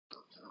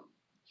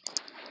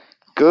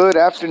Good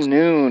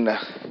afternoon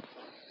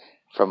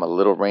from a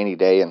little rainy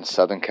day in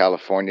Southern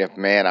California.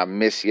 Man, I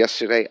missed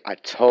yesterday. I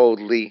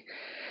totally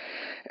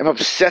am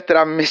upset that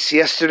I missed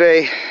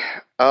yesterday.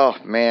 Oh,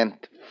 man,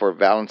 for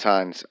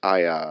Valentine's, I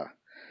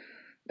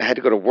had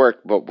to go to work,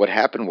 but what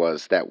happened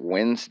was that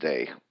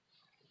Wednesday,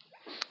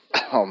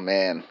 oh,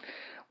 man,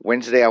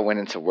 Wednesday I went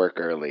into work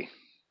early,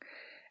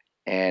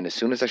 and as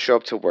soon as I show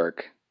up to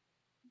work,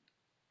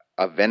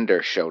 a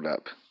vendor showed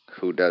up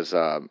who does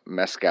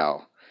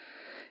mezcal.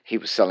 He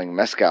was selling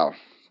mezcal,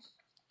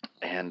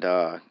 and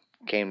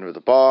came to the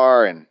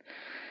bar, and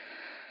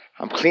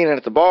I'm cleaning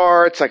at the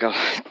bar. It's like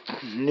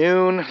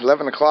noon,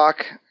 11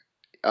 o'clock.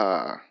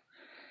 I'd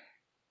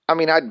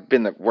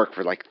been at work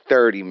for like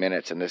 30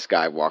 minutes, and this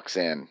guy walks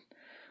in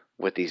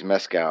with these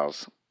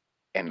mezcals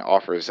and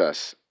offers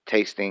us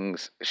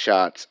tastings,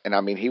 shots,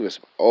 and he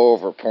was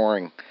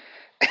overpouring,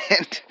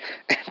 and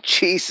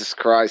Jesus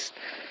Christ,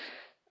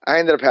 I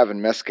ended up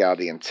having mezcal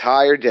the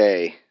entire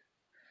day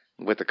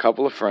with a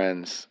couple of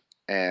friends,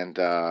 and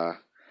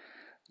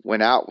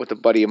went out with a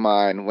buddy of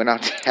mine, went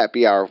out to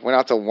happy hour, went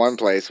out to one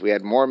place. We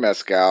had more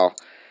mezcal,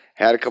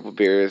 had a couple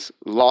beers,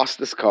 lost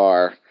this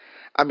car.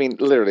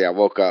 Literally, I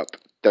woke up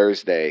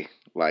Thursday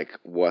like,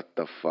 what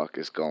the fuck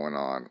is going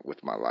on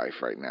with my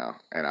life right now?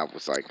 And I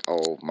was like,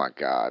 oh my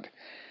God.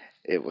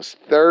 It was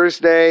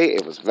Thursday,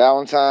 it was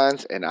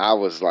Valentine's, and I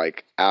was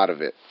like out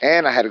of it.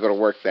 And I had to go to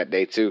work that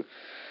day too.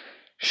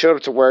 Showed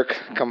up to work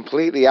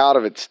completely out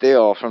of it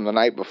still from the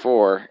night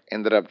before.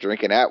 Ended up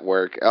drinking at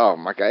work. Oh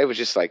my God, it was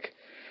just like,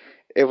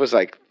 it was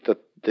like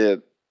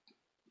it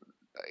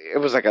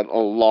was like a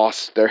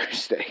lost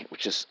Thursday,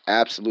 which is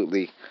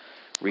absolutely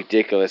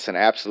ridiculous and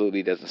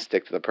absolutely doesn't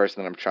stick to the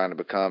person that I'm trying to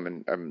become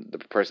and the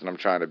person I'm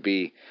trying to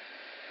be.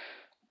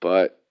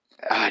 But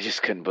I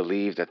just couldn't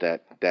believe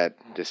that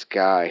this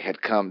guy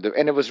had come.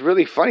 And it was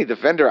really funny. The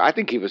vendor, I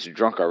think he was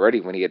drunk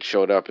already when he had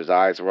showed up. His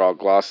eyes were all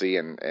glossy,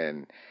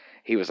 and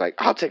he was like,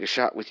 I'll take a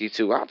shot with you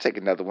too. I'll take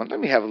another one. Let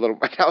me have a little.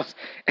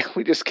 And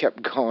we just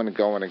kept going and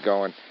going and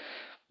going.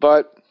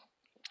 But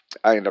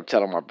I ended up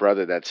telling my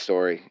brother that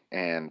story,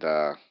 and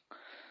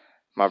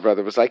my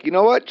brother was like, you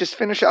know what? Just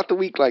finish out the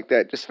week like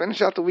that. Just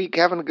finish out the week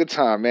having a good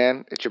time,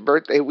 man. It's your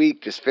birthday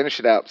week. Just finish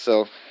it out.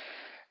 So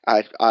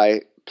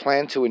I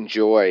plan to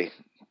enjoy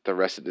the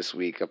rest of this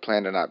week. I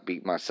plan to not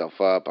beat myself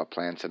up. I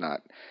plan to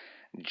not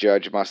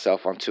judge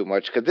myself on too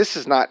much, because this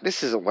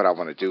isn't what I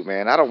want to do,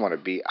 man. I don't want to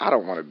be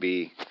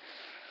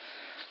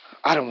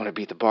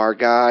the bar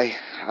guy.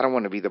 I don't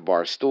want to be the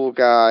bar stool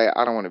guy.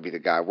 I don't want to be the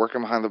guy working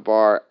behind the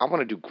bar. I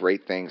want to do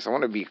great things. I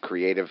want to be a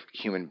creative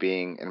human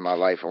being in my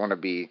life. I want to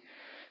be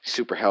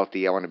super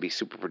healthy. I want to be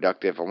super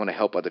productive. I want to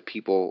help other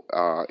people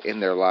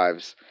in their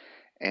lives.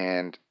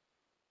 And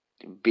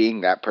being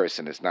that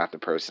person is not the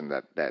person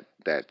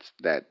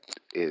that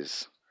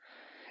is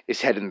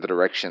heading in the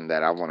direction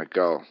that I want to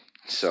go.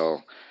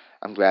 So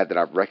I'm glad that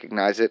I've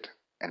recognized it,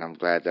 and I'm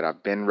glad that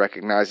I've been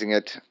recognizing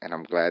it, and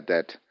I'm glad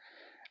that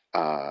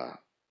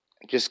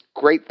just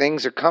great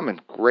things are coming.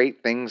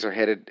 Great things are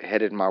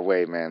headed my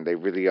way, man. They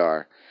really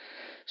are.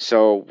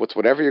 So with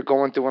whatever you're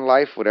going through in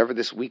life, whatever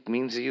this week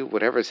means to you,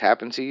 whatever has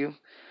happened to you,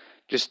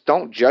 just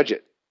don't judge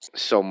it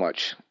so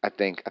much. I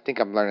think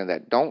I'm learning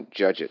that. Don't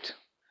judge it.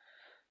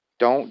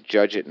 Don't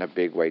judge it in a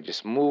big way.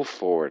 Just move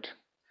forward.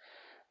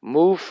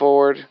 Move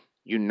forward.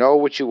 You know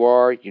what you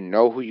are. You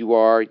know who you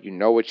are. You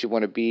know what you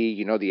want to be.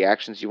 You know the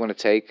actions you want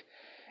to take.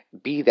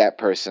 Be that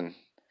person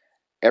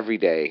every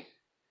day.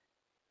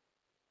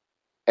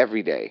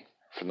 Every day.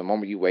 From the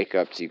moment you wake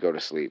up till you go to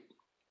sleep.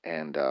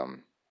 And,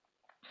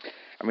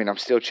 I'm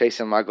still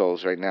chasing my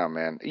goals right now,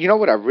 man. You know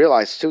what I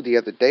realized, too, the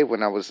other day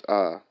when I was,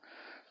 I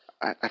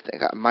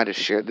think I might have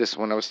shared this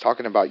when I was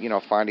talking about,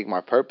 finding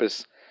my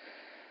purpose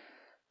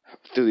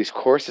through these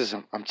courses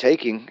I'm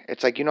taking.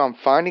 It's like, I'm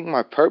finding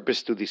my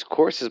purpose through these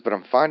courses, but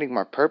I'm finding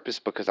my purpose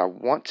because I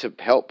want to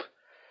help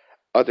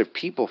other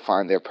people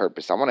find their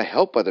purpose. I want to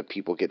help other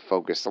people get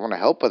focused. I want to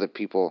help other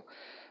people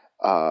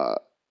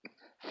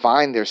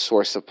find their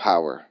source of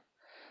power,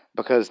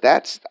 because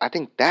I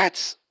think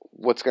that's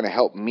what's going to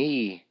help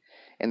me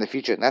in the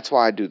future. And that's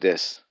why I do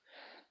this.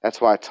 That's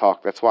why I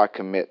talk. That's why I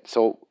commit.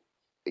 So,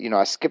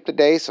 I skipped a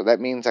day, so that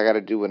means I got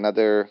to do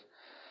another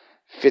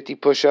 50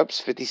 push-ups,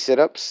 50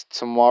 sit-ups.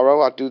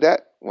 Tomorrow I'll do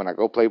that when I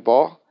go play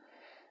ball,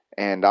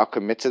 and I'll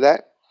commit to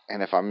that.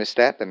 And if I miss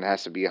that, then it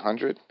has to be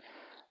 100.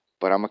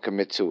 But I'm going to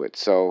commit to it.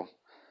 So,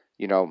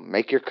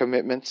 make your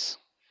commitments.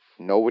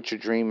 Know what your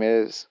dream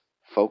is.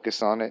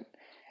 Focus on it.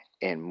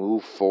 And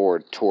move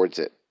forward towards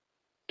it.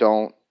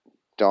 Don't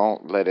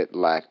let it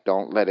lack.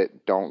 Don't let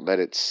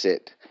it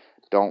sit.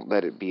 Don't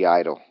let it be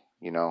idle.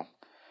 You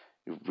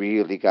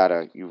really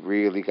gotta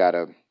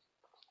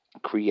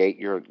create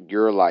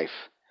your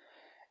life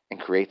and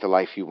create the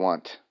life you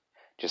want,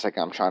 just like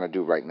I'm trying to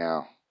do right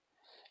now.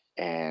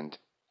 And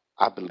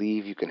I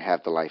believe you can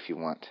have the life you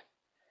want.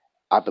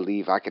 I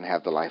believe I can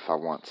have the life I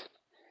want.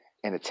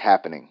 And it's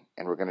happening,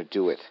 and we're gonna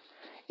do it.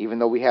 Even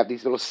though we have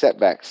these little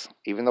setbacks,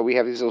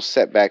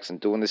 and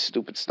doing this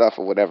stupid stuff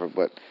or whatever,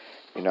 but,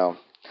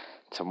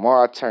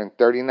 tomorrow I turn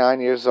 39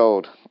 years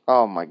old.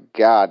 Oh my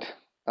God.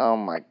 Oh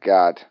my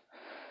God.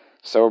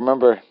 So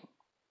remember,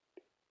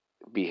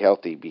 be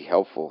healthy, be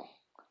helpful,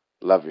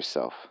 love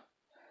yourself,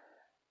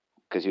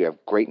 because you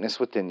have greatness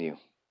within you.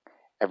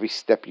 Every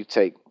step you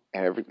take,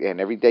 and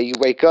every day you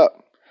wake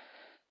up,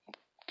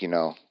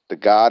 the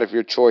God of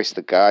your choice,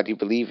 the God you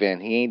believe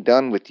in, He ain't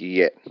done with you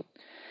yet.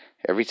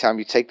 Every time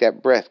you take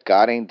that breath,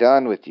 God ain't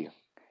done with you.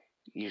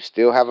 You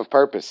still have a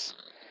purpose.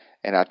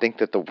 And I think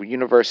that the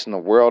universe and the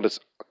world is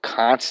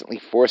constantly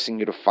forcing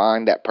you to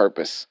find that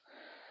purpose.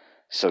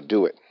 So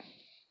do it.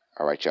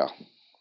 All right, y'all.